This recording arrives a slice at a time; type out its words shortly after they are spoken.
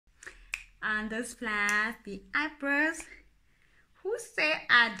on those fluffy eyebrows. Who said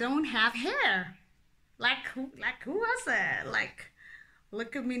I don't have hair? Like who was it? Like,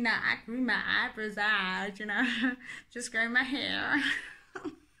 look at me now, I grew my eyebrows out, you know, just growing my hair.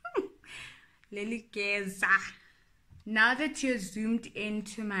 Lily Geza. Now that you're zoomed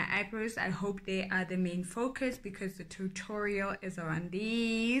into my eyebrows, I hope they are the main focus because the tutorial is around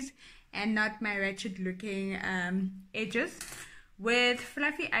these and not my wretched looking edges. With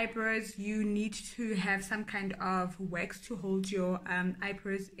fluffy eyebrows, you need to have some kind of wax to hold your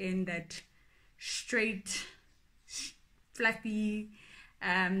eyebrows in that straight, fluffy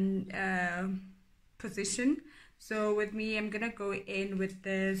position. So with me, I'm gonna go in with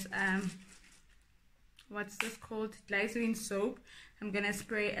this what's this called, glycerine soap. I'm gonna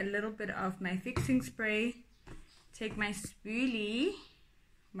spray a little bit of my fixing spray, take my spoolie,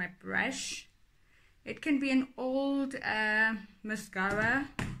 my brush. It can be an old mascara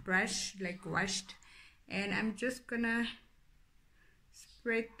brush, like washed, and I'm just gonna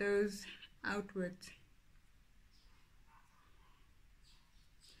spread those outwards.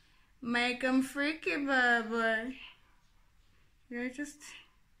 Make them freaky, baby. You know, just,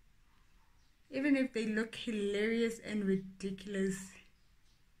 even if they look hilarious and ridiculous,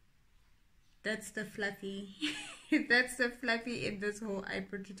 that's the fluffy. That's the fluffy in this whole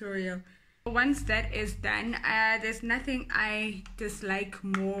eyebrow tutorial. Once that is done, there's nothing I dislike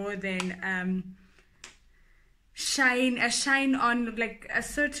more than a shine on, like a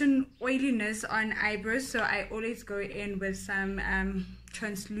certain oiliness on eyebrows. So I always go in with some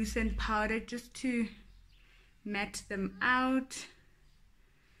translucent powder just to matte them out.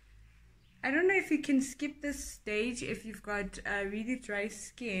 I don't know if you can skip this stage if you've got really dry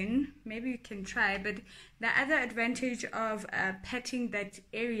skin. Maybe you can try, but the other advantage of patting that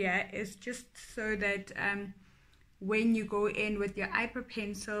area is just so that when you go in with your eyebrow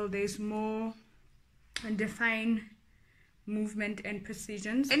pencil, there's more defined movement and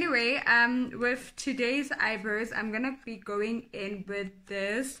precision. Anyway, with today's eyebrows, I'm gonna be going in with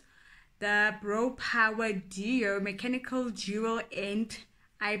the Brow Power Duo Mechanical Dual End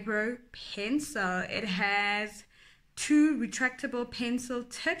Eyebrow Pencil. It has two retractable pencil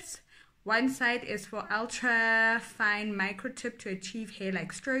tips. One side is for ultra fine micro tip to achieve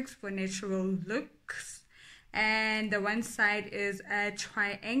hair-like strokes for natural looks, and the one side is a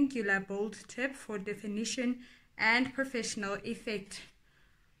triangular bold tip for definition and professional effect.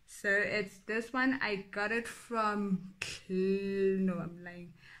 So it's this one. I got it from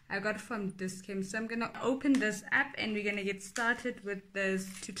I got it from Discount. So I'm gonna open this up and we're gonna get started with this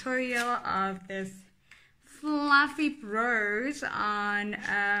tutorial of this fluffy brows on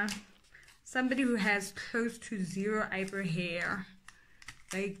somebody who has close to zero eyebrow hair,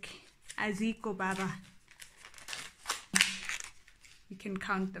 like Aziko Baba. You can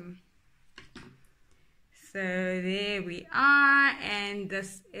count them. So there we are, and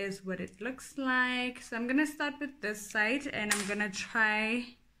this is what it looks like. So I'm gonna start with this side and I'm gonna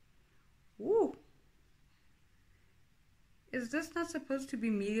try. Ooh, is this not supposed to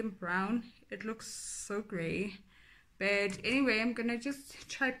be medium brown? It looks so gray. But anyway, I'm gonna just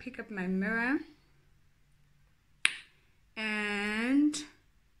try pick up my mirror and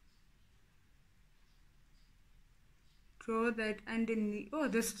draw that underneath. Oh,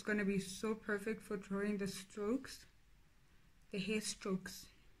 this is gonna be so perfect for drawing the strokes, the hair strokes.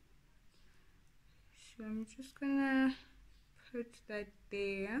 So I'm just gonna put that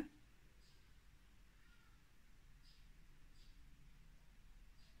there.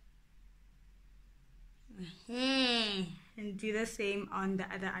 And do the same on the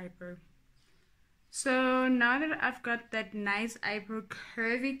other eyebrow. So now that I've got that nice eyebrow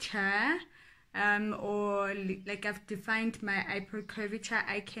curvature, or like I've defined my eyebrow curvature,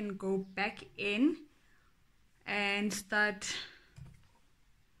 I can go back in and start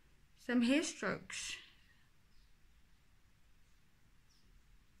some hair strokes.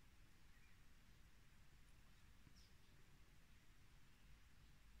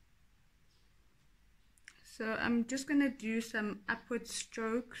 So I'm just gonna do some upward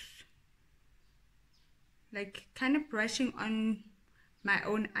strokes, like kind of brushing on my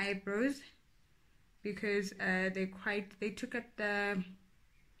own eyebrows, because they took up the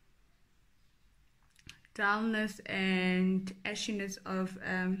dullness and ashiness of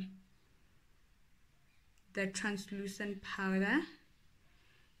the translucent powder.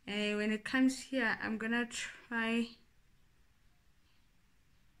 And when it comes here, I'm gonna try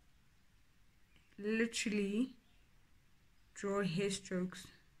literally draw hair strokes,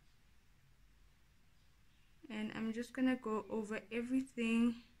 and I'm just gonna go over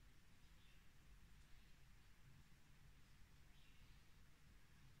everything.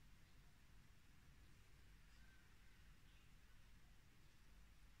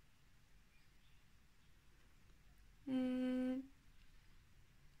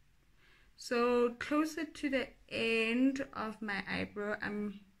 So closer to the end of my eyebrow,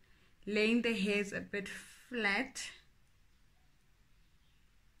 I'm laying the hairs a bit flat.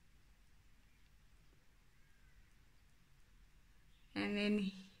 And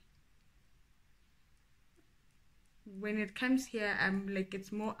then when it comes here, I'm like,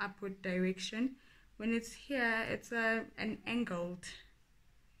 it's more upward direction. When it's here, it's an angled,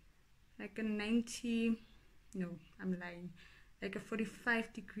 like a 90, no, I'm lying, like a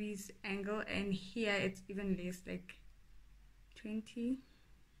 45 degrees angle, and here it's even less, like 20,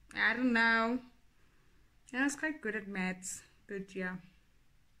 I don't know. I was quite good at maths, but yeah.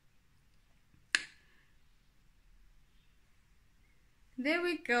 There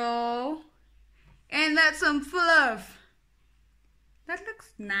we go. And that's some fluff. That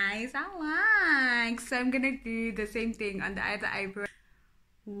looks nice. I like. So I'm gonna do the same thing on the other eyebrow.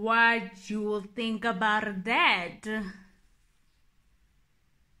 What you will think about that?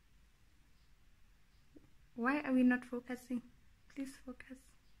 Why are we not focusing? Please focus.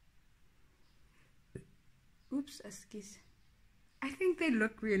 Oops, excuse. I think they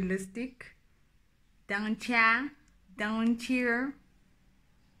look realistic. Don't ya? Don't you?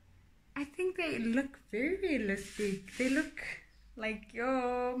 I think they look very realistic. They look like,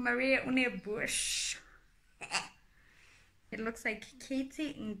 yo, Maria Une Bush. It looks like Katie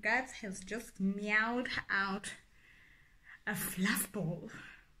in Guts has just meowed out a fluff ball.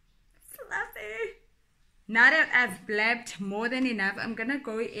 Fluffy. Now that I've blabbed more than enough, I'm gonna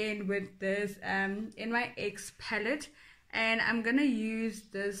go in with this NYX palette, and I'm gonna use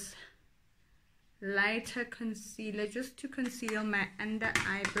this lighter concealer just to conceal my under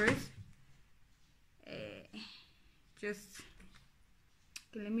eyebrows. Okay,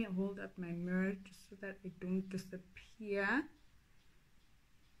 let me hold up my mirror just so that I don't disappear.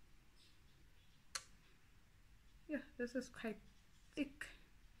 Yeah, this is quite thick.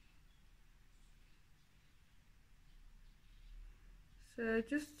 So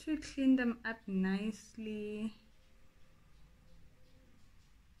just to clean them up nicely.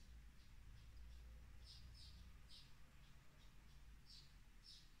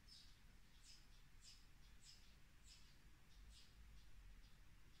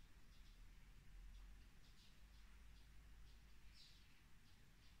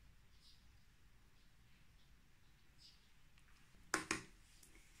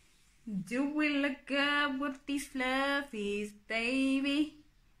 Do we look good with these fluffies, baby?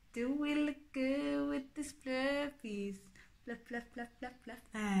 Do we look good with these fluffies? Fluff, fluff, fluff, fluff, fluff.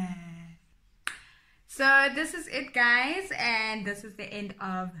 So this is it, guys, and this is the end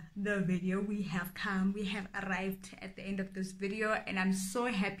of the video. We have arrived at the end of this video, and I'm so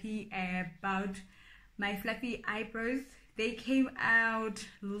happy about my fluffy eyebrows. They came out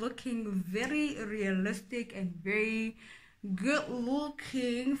looking very realistic and very good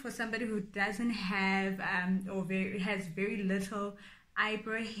looking for somebody who doesn't have has very little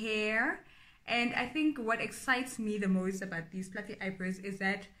eyebrow hair. And I think what excites me the most about these fluffy eyebrows is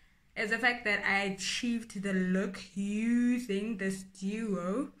the fact that I achieved the look using this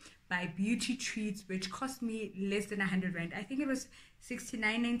duo by Beauty Treats, which cost me less than 100 rand. I think it was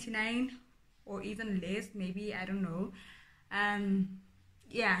 69.99 or even less, maybe, I don't know.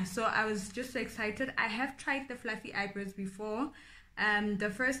 Yeah, so I was just so excited. I have tried the fluffy eyebrows before. The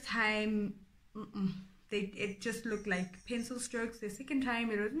first time it just looked like pencil strokes. The second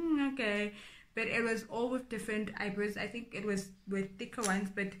time it was okay, but it was all with different eyebrows. I think it was with thicker ones,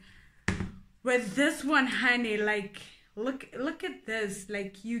 but with this one, honey, like look at this.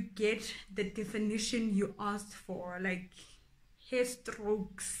 Like, you get the definition you asked for, like hair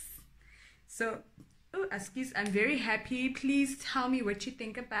strokes. So oh, excuse, I'm very happy. Please tell me what you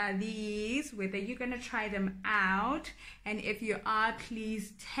think about these, whether you're gonna try them out, and if you are,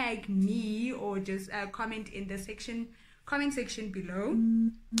 please tag me or just comment in the comment section below.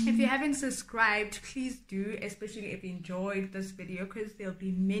 If you haven't subscribed, please do, especially if you enjoyed this video, because there'll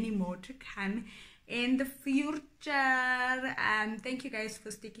be many more to come in the future. Thank you guys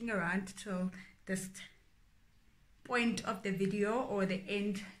for sticking around till this point of the video, or the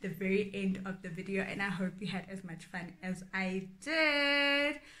very end of the video, and I hope you had as much fun as I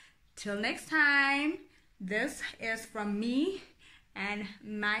did. Till next time, this is from me and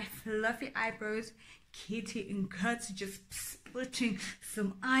my fluffy eyebrows, Kitty in Cuts, just splitting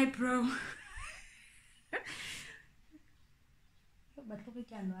some eyebrow.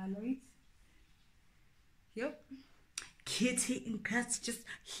 Yep. Kitty in Cuts just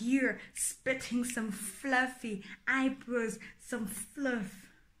here spitting some fluffy eyebrows, some fluff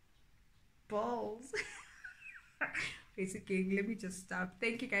balls. Basically, let me just stop.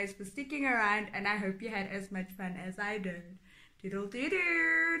 Thank you guys for sticking around, and I hope you had as much fun as I did.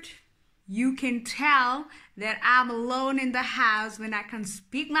 Diddle-diddle. you can tell that I'm alone in the house when I can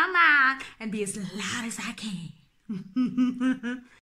speak my mind and be as loud as I can.